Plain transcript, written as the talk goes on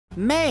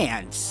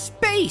Man,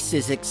 space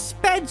is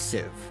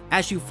expensive!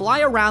 As you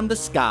fly around the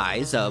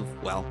skies of,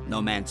 well,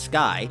 No Man's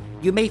Sky,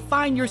 you may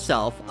find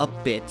yourself a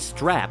bit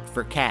strapped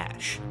for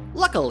cash.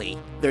 Luckily,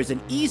 there's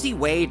an easy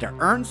way to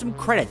earn some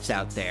credits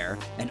out there,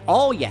 and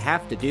all you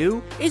have to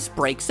do is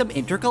break some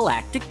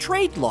intergalactic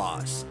trade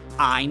laws.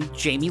 I'm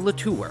Jamie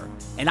Latour,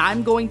 and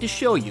I'm going to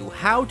show you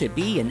how to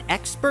be an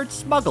expert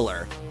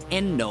smuggler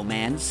in No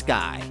Man's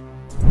Sky.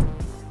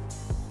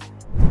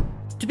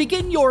 To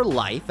begin your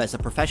life as a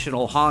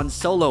professional Han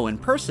Solo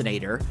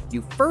impersonator,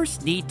 you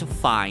first need to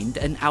find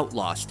an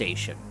outlaw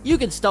station. You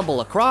can stumble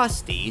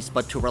across these,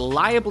 but to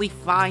reliably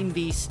find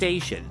these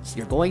stations,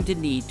 you're going to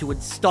need to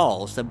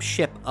install some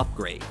ship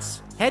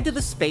upgrades. Head to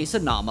the space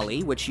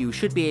anomaly, which you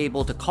should be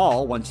able to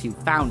call once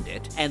you've found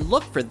it, and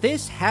look for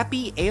this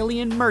happy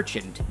alien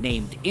merchant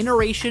named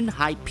Iteration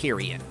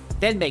Hyperion.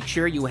 Then make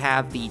sure you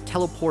have the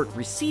teleport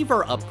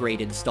receiver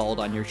upgrade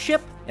installed on your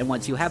ship, and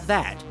once you have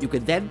that, you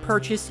can then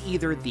purchase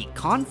either the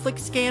conflict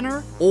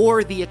scanner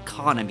or the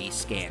economy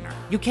scanner.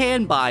 You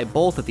can buy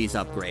both of these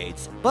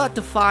upgrades, but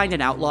to find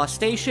an outlaw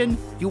station,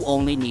 you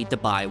only need to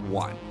buy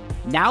one.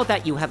 Now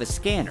that you have a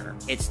scanner,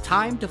 it's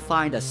time to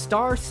find a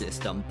star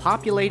system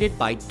populated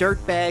by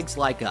dirtbags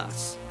like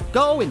us.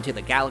 Go into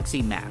the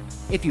galaxy map.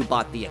 If you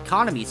bought the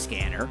economy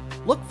scanner,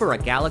 look for a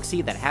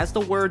galaxy that has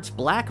the words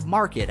black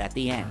market at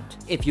the end.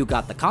 If you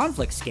got the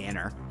conflict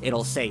scanner,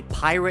 it'll say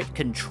pirate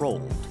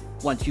controlled.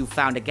 Once you've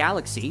found a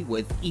galaxy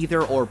with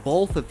either or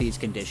both of these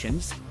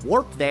conditions,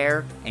 warp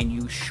there and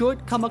you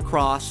should come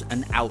across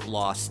an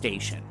outlaw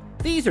station.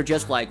 These are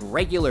just like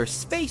regular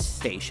space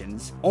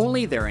stations,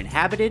 only they're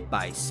inhabited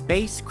by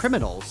space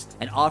criminals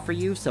and offer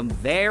you some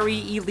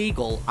very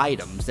illegal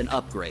items and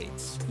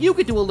upgrades. You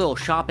could do a little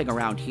shopping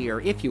around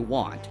here if you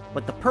want,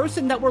 but the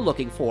person that we're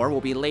looking for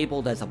will be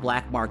labeled as a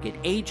black market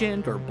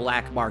agent or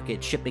black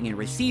market shipping and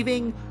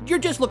receiving. You're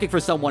just looking for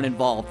someone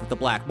involved with the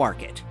black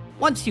market.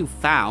 Once you've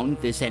found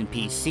this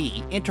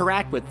NPC,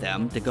 interact with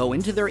them to go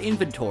into their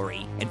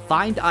inventory and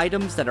find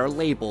items that are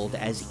labeled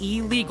as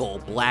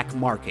illegal black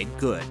market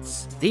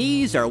goods.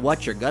 These are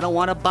what you're gonna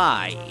want to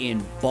buy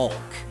in bulk.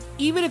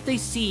 Even if they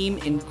seem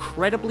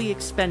incredibly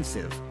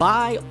expensive,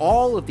 buy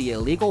all of the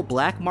illegal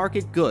black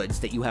market goods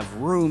that you have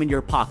room in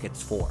your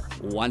pockets for.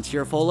 Once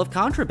you're full of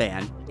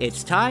contraband,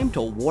 it's time to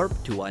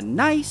warp to a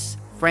nice,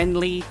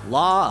 friendly,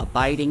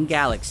 law-abiding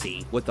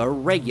galaxy with a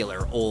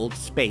regular old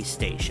space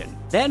station.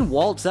 Then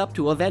waltz up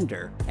to a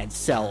vendor and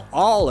sell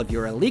all of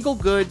your illegal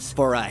goods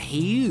for a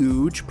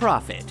huge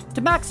profit.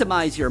 To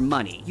maximize your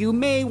money, you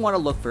may want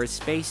to look for a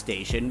space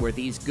station where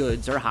these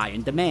goods are high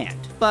in demand,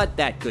 but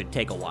that could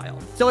take a while.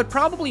 So it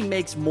probably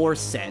makes more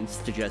sense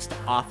to just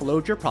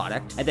offload your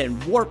product and then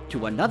warp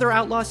to another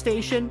outlaw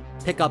station,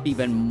 pick up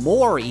even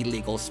more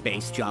illegal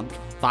space junk,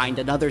 find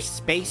another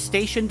space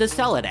station to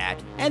sell it at,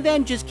 and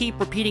then just keep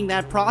repeating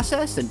that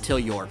process until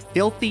you're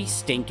filthy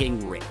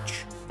stinking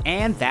rich.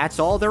 And that's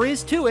all there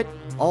is to it,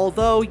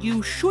 although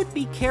you should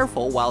be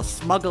careful while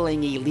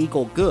smuggling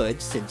illegal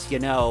goods since, you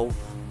know,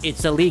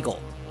 it's illegal.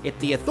 If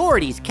the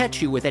authorities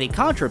catch you with any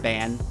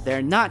contraband,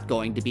 they're not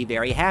going to be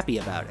very happy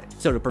about it.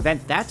 So to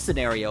prevent that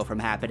scenario from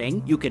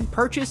happening, you can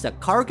purchase a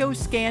cargo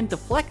scan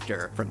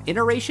deflector from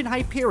Iteration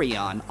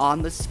Hyperion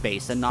on the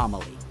space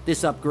anomaly.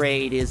 This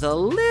upgrade is a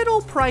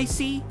little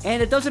pricey,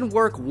 and it doesn't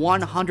work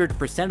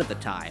 100% of the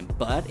time,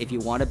 but if you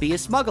want to be a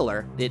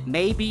smuggler, it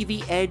may be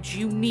the edge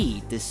you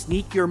need to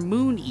sneak your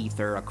moon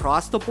ether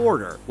across the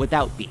border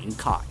without being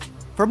caught.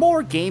 For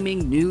more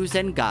gaming news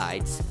and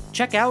guides,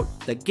 check out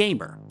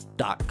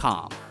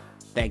thegamer.com.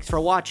 Thanks for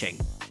watching,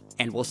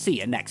 and we'll see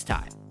you next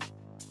time.